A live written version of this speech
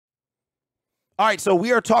All right, so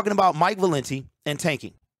we are talking about Mike Valenti and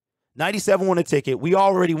tanking. 97 won a ticket. We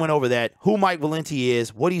already went over that. Who Mike Valenti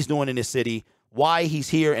is, what he's doing in this city, why he's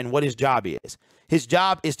here, and what his job is. His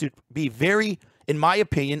job is to be very, in my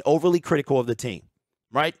opinion, overly critical of the team,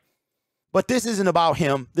 right? But this isn't about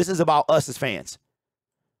him. This is about us as fans.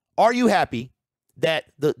 Are you happy that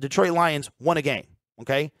the Detroit Lions won a game,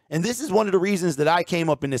 okay? And this is one of the reasons that I came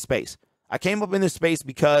up in this space. I came up in this space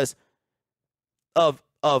because of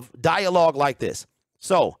dialogue like this.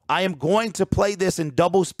 So I am going to play this in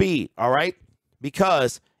double speed, all right?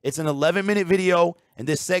 Because it's an 11-minute video, and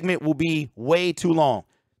this segment will be way too long.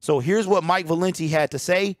 So here's what Mike Valenti had to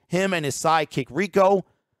say, him and his sidekick Rico,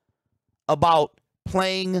 about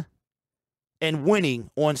playing and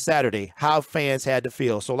winning on Saturday, how fans had to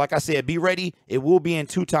feel. So like I said, be ready. It will be in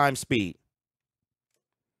 2x speed.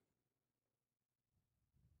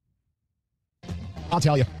 I'll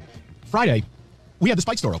tell you, Friday, we had the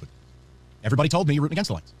Spike store open. Everybody told me you're rooting against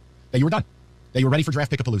the Lions, that you were done, that you were ready for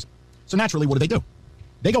draft pick-a-palooza. So naturally, what do?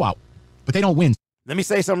 They go out, but they don't win. Let me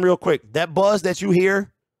say something real quick. That buzz that you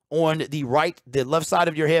hear on the left side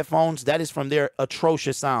of your headphones, that is from their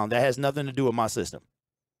atrocious sound. That has nothing to do with my system.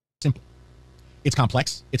 Simple. It's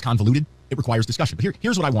complex. It's convoluted. It requires discussion. But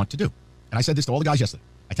here's what I want to do. And I said this to all the guys yesterday.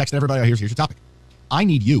 I texted everybody, here's your topic. I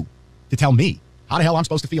need you to tell me how the hell I'm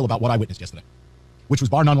supposed to feel about what I witnessed yesterday, which was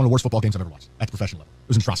bar none one of the worst football games I've ever watched at the professional level. It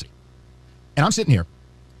was an atrocity. And I'm sitting here,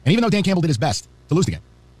 and even though Dan Campbell did his best to lose the game,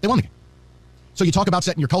 they won the game. So you talk about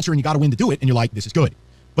setting your culture, and you got to win to do it, and you're like, this is good.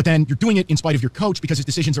 But then you're doing it in spite of your coach because his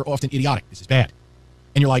decisions are often idiotic. This is bad.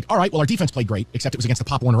 And you're like, all right, well, our defense played great, except it was against the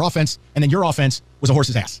Pop Warner offense, and then your offense was a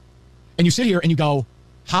horse's ass. And you sit here and you go,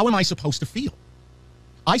 how am I supposed to feel?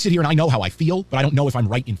 I sit here and I know how I feel, but I don't know if I'm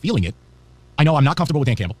right in feeling it. I know I'm not comfortable with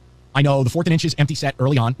Dan Campbell. I know the 4th and inches empty set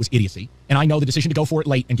early on was idiocy. And I know the decision to go for it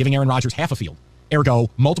late and giving Aaron Rodgers half a field, ergo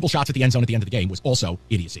multiple shots at the end zone at the end of the game, was also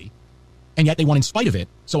idiocy. And yet they won in spite of it,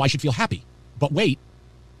 so I should feel happy. But wait,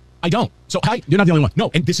 I don't. So you're not the only one.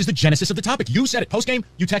 No, and this is the genesis of the topic. You said it post-game.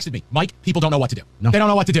 You texted me. Mike, people don't know what to do. No. They don't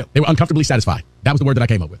know what to do. They were uncomfortably satisfied. That was the word that I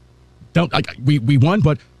came up with. We won,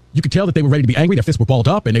 but you could tell that they were ready to be angry. Their fists were balled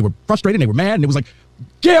up, and they were frustrated, and they were mad, and it was like,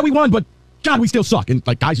 yeah, we won, but God, we still suck. And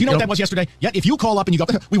like, guys, you know what that was yesterday? Yeah, if you call up and you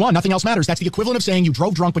go, we won, nothing else matters. That's the equivalent of saying you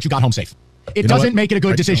drove drunk, but you got home safe. It doesn't make it a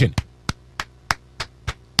good decision.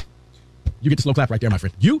 You get the slow clap right there, my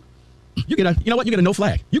friend. You get a, you get a no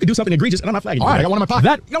flag. You can do something egregious, and I'm not flagging you. All right, I got one in my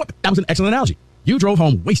pocket. That was an excellent analogy. You drove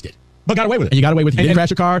home wasted, but got away with it. And you got away with it. You didn't crash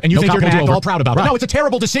your car. And you think you're going to act over. all proud about it. Right. No, it's a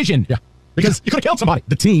terrible decision. Yeah. Because you could have killed somebody.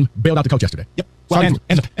 The team bailed out the coach yesterday. Yep. Well, and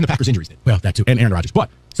the Packers' injuries did. Well, that too. And Aaron Rodgers. But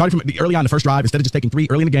starting from early on the first drive, instead of just taking 3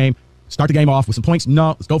 early in the game, start the game off with some points. No,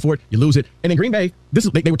 let's go for it. You lose it. And then Green Bay,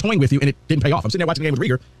 they were toying with you, and it didn't pay off. I'm sitting there watching the game with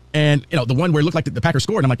Rieger, and the one where it looked like the Packers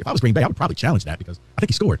scored, and I'm like, if I was Green Bay, I would probably challenge that because I think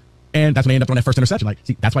he scored. And that's when they ended up throwing that first interception. Like,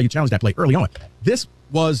 see, that's why you challenge that play early on. This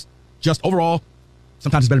was just overall,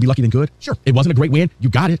 sometimes it's better to be lucky than good. Sure. It wasn't a great win. You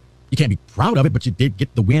got it. You can't be proud of it, but you did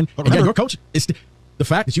get the win. But remember, your coach, it's the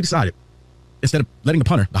fact that you decided, instead of letting the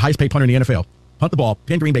punter, the highest paid punter in the NFL, punt the ball,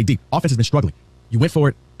 pin Green Bay deep. Offense has been struggling. You went for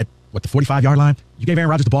it at, the 45-yard line? You gave Aaron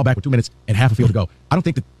Rodgers the ball back with 2 minutes and half a field to go. I don't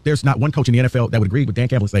think that there's not one coach in the NFL that would agree with Dan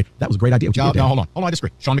Campbell and say, that was a great idea. No, hold on, I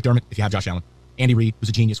disagree. Sean McDermott, if you have Josh Allen. Andy Reid was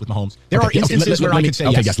a genius with Mahomes. There are instances where I could say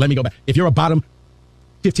yes. Okay, yes, let me go back. If you're a bottom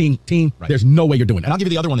 15 team, right, there's no way you're doing that. And I'll give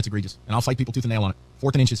you the other one that's egregious, and I'll fight people tooth and nail on it.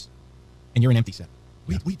 4th and inches, and you're an empty set.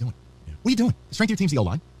 What are you doing? Yeah. What are you doing? The strength of your team's the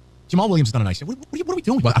O-line. Jamal Williams has done a nice job. What are we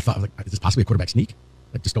doing? Well, I thought, is this possibly a quarterback sneak?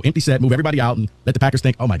 Like, just go empty set, move everybody out, and let the Packers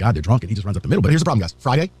think, oh my God, they're drunk, and he just runs up the middle. But here's the problem, guys.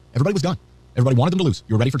 Friday, everybody was done. Everybody wanted them to lose.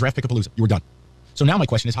 You were ready for draft pick-a-palooza. You were done. So now my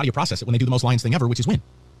question is, how do you process it when they do the most Lions thing ever, which is win?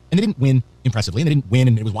 And they didn't win impressively, and they didn't win,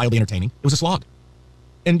 and it was wildly entertaining. It was a slog.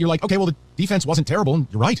 And you're like, okay, well, the defense wasn't terrible, and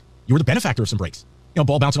you're right. You were the benefactor of some breaks.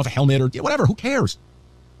 Ball bouncing off a helmet or whatever. Who cares?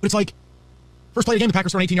 But it's like, first play of the game, the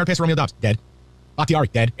Packers throw an 18-yard pass to Romeo Doubs. Dead. Bakhtiari,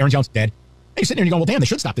 dead. Aaron Jones, dead. And you're sitting there and you're going, well, damn, they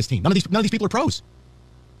should stop this team. None of these people are pros.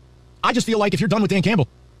 I just feel like if you're done with Dan Campbell,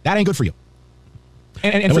 that ain't good for you.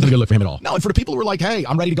 And it wasn't a good look for him at all. No, and for the people who are like, hey,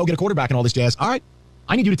 I'm ready to go get a quarterback and all this jazz, all right,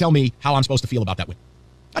 I need you to tell me how I'm supposed to feel about that win.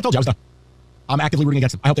 I told you I was done. I'm actively rooting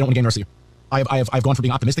against them. I hope they don't win a game the rest of the year. I've gone from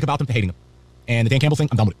being optimistic about them to hating them. And the Dan Campbell thing,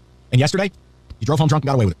 I'm done with it. And yesterday, you drove home drunk and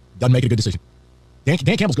got away with it. Doesn't make it a good decision. Dan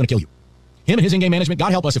Campbell's going to kill you. Him and his in-game management,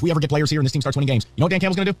 God help us if we ever get players here and this team starts winning games. You know what Dan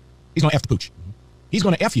Campbell's going to do? He's going to F the pooch. He's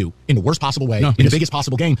going to F you in the worst possible way, in the biggest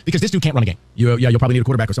possible game, because this dude can't run a game. You'll probably need a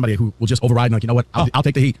quarterback or somebody who will just override and like, you know what, I'll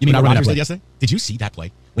take the heat. You mean Rodgers did yesterday? Did you see that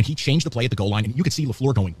play? When he changed the play at the goal line, and you could see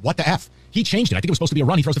LaFleur going, what the F? He changed it. I think it was supposed to be a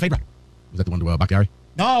run. He throws the fade route. Was that the one to Bakhtiari?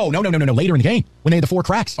 No. Later in the game, when they had the 4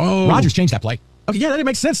 cracks. Oh. Rodgers changed that play. Okay, yeah, that didn't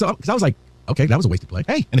make sense. Because I was like, okay, that was a wasted play.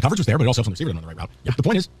 Hey, and the coverage was there, but it also helped the receiver on the right route. Yeah. The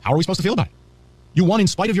point is, how are we supposed to feel about it? You won in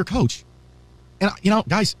spite of your coach. And, you know,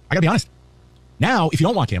 guys, I got to be honest. Now, if you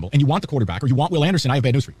don't want Campbell and you want the quarterback or you want Will Anderson, I have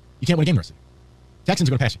bad news for you. You can't win a game the rest of it. Texans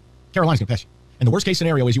are going to pass you. Carolina's going to pass you. And the worst case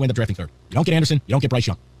scenario is you end up drafting third. You don't get Anderson, you don't get Bryce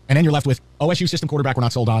Young. And then you're left with OSU system quarterback we're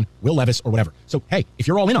not sold on, Will Levis or whatever. So, hey, if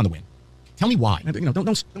you're all in on the win, tell me why. You know,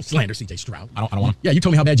 don't slander C.J. Stroud. I don't want him. Yeah, you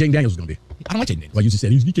told me how bad Jaden Daniels was going to be. I don't like Jaden Daniels. Well, you just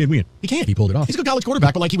said he can't win. He can't. He pulled it off. He's a good college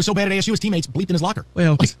quarterback, but like he was so bad at ASU, his teammates bleeped in his locker.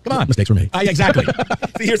 Well, like, come on. Mistakes were made. Exactly.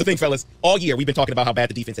 See, here's the thing, fellas. All year, we've been talking about how bad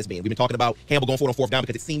the defense has been. We've been talking about Campbell going for it on fourth down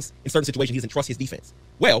because it seems in certain situations he doesn't trust his defense.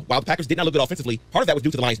 Well, while the Packers did not look good offensively, part of that was due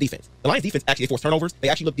to the Lions' defense. The Lions' defense actually forced turnovers. They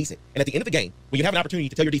actually looked decent. And at the end of the game, when you have an opportunity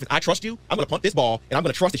to tell your defense, I trust you, I'm going to punt this ball, and I'm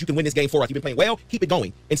going to trust that you can win this game for us. You've been playing well, keep it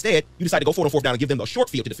going. Instead, you decide to go for it on fourth down and give them a short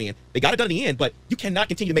field to defend. They got it done in the end, but you cannot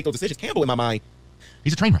continue to make those decisions. Campbell, in my mind,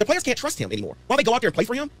 he's a train wreck. the players can't trust him anymore. While they go out there and play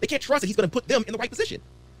for him, they can't trust that he's going to put them in the right position.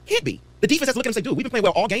 Can't be. The defense has to look at him and say, dude, we've been playing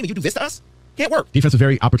well all game, and you do this to us? Can't work. Defense is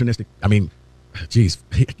very opportunistic. I mean, geez,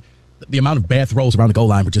 the amount of bad throws around the goal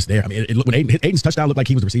line were just there. I mean, when Aiden's touchdown looked like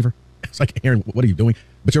he was the receiver. It's like, Aaron, what are you doing?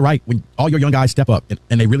 But you're right. When all your young guys step up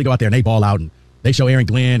and they really go out there and they ball out and they show Aaron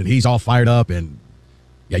Glenn and he's all fired up and,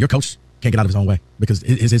 yeah, your coach can't get out of his own way because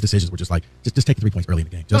his decisions were just like, just take the 3 points early in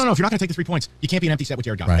the game. No. If you're not going to take the 3 points, you can't be an empty set with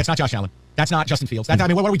Jared Goff. Right. That's not Josh Allen. That's not Justin Fields. I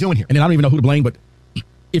mean, what are we doing here? And then I don't even know who to blame, but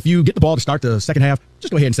if you get the ball to start the second half,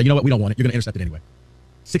 just go ahead and say, you know what, we don't want it. You're going to intercept it anyway.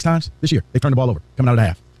 6 times this year, they've turned the ball over coming out of the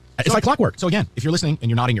half. It's like clockwork. So again, if you're listening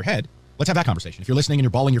and you're nodding your head, let's have that conversation. If you're listening and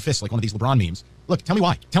you're balling your fists like one of these LeBron memes, look, tell me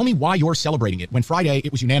why. Tell me why you're celebrating it when Friday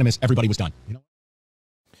it was unanimous, everybody was done. You know?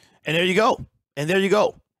 And there you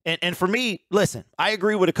go. And for me, listen, I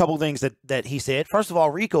agree with a couple things that he said. First of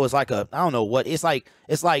all, Rico is like I don't know what, it's like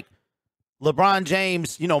LeBron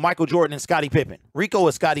James, Michael Jordan and Scottie Pippen. Rico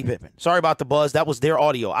is Scottie Pippen. Sorry about the buzz. That was their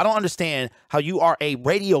audio. I don't understand how you are a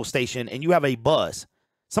radio station and you have a buzz.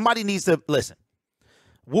 Somebody needs to listen.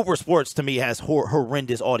 Whooper Sports, to me, has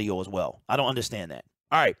horrendous audio as well. I don't understand that.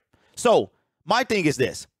 All right. So my thing is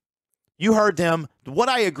this. You heard them. What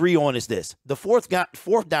I agree on is this. The fourth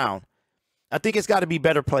down, I think it's got to be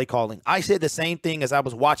better play calling. I said the same thing as I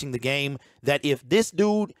was watching the game, that if this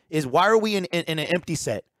dude is, why are we in an empty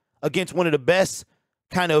set against one of the best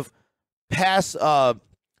kind of pass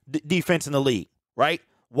defense in the league, right?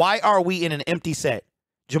 Why are we in an empty set?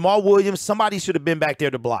 Jamal Williams, somebody should have been back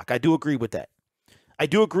there to block. I do agree with that. I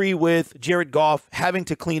do agree with Jared Goff having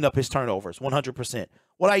to clean up his turnovers, 100%.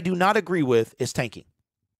 What I do not agree with is tanking.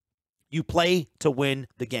 You play to win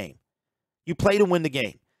the game. You play to win the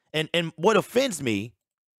game. And what offends me,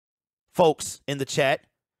 folks in the chat,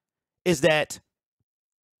 is that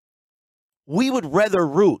we would rather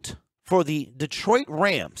root for the Detroit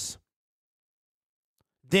Rams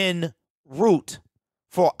than root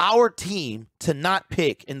for our team to not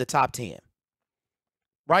pick in the top 10.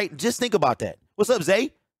 Right? Just think about that. What's up,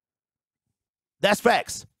 Zay? That's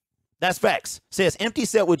facts. That's facts. Says empty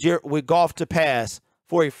set with Goff to pass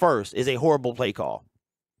for a first is a horrible play call.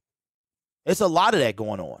 It's a lot of that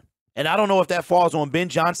going on. And I don't know if that falls on Ben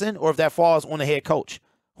Johnson or if that falls on the head coach.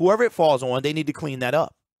 Whoever it falls on, they need to clean that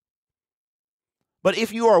up. But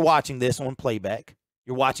if you are watching this on playback,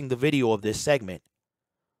 you're watching the video of this segment,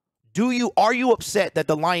 are you upset that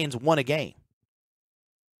the Lions won a game?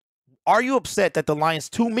 Are you upset that the Lions,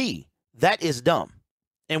 to me, that is dumb.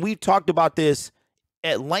 And we've talked about this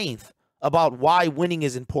at length about why winning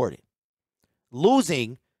is important.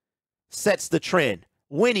 Losing sets the trend.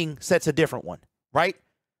 Winning sets a different one, right?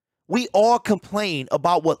 We all complain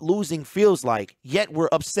about what losing feels like, yet we're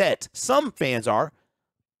upset. Some fans are.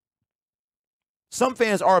 Some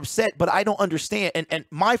fans are upset, but I don't understand. And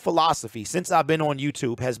my philosophy since I've been on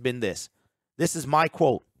YouTube has been this. This is my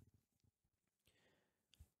quote.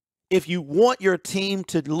 If you want your team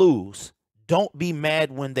to lose, don't be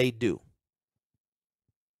mad when they do.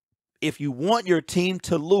 If you want your team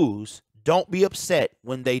to lose, don't be upset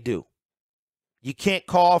when they do. You can't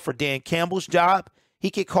call for Dan Campbell's job. He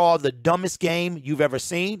could call the dumbest game you've ever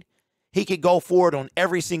seen. He could go for it on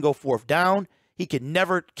every single fourth down. He could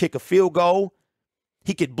never kick a field goal.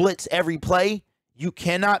 He could blitz every play. You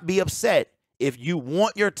cannot be upset if you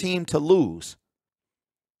want your team to lose,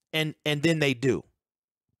 and then they do.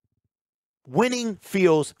 Winning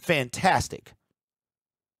feels fantastic.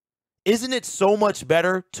 Isn't it so much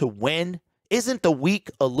better to win? Isn't the week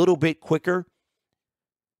a little bit quicker?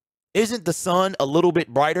 Isn't the sun a little bit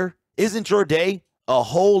brighter? Isn't your day a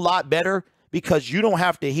whole lot better because you don't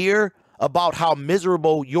have to hear about how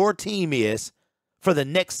miserable your team is for the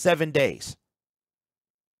next 7 days?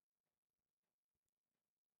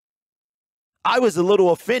 I was a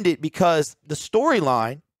little offended because the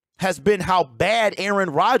storyline has been how bad Aaron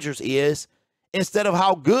Rodgers is instead of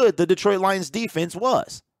how good the Detroit Lions defense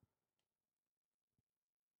was.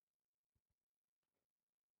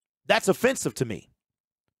 That's offensive to me.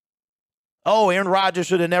 Oh, Aaron Rodgers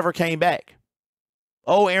should have never came back.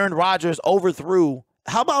 Oh, Aaron Rodgers overthrew.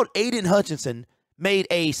 How about Aiden Hutchinson made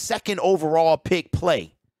a second overall pick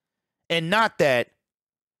play? And not that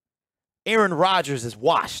Aaron Rodgers is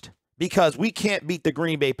washed, because we can't beat the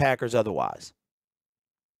Green Bay Packers otherwise.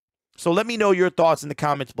 So let me know your thoughts in the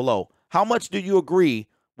comments below. How much do you agree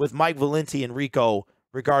with Mike Valenti and Rico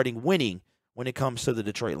regarding winning when it comes to the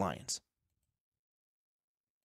Detroit Lions?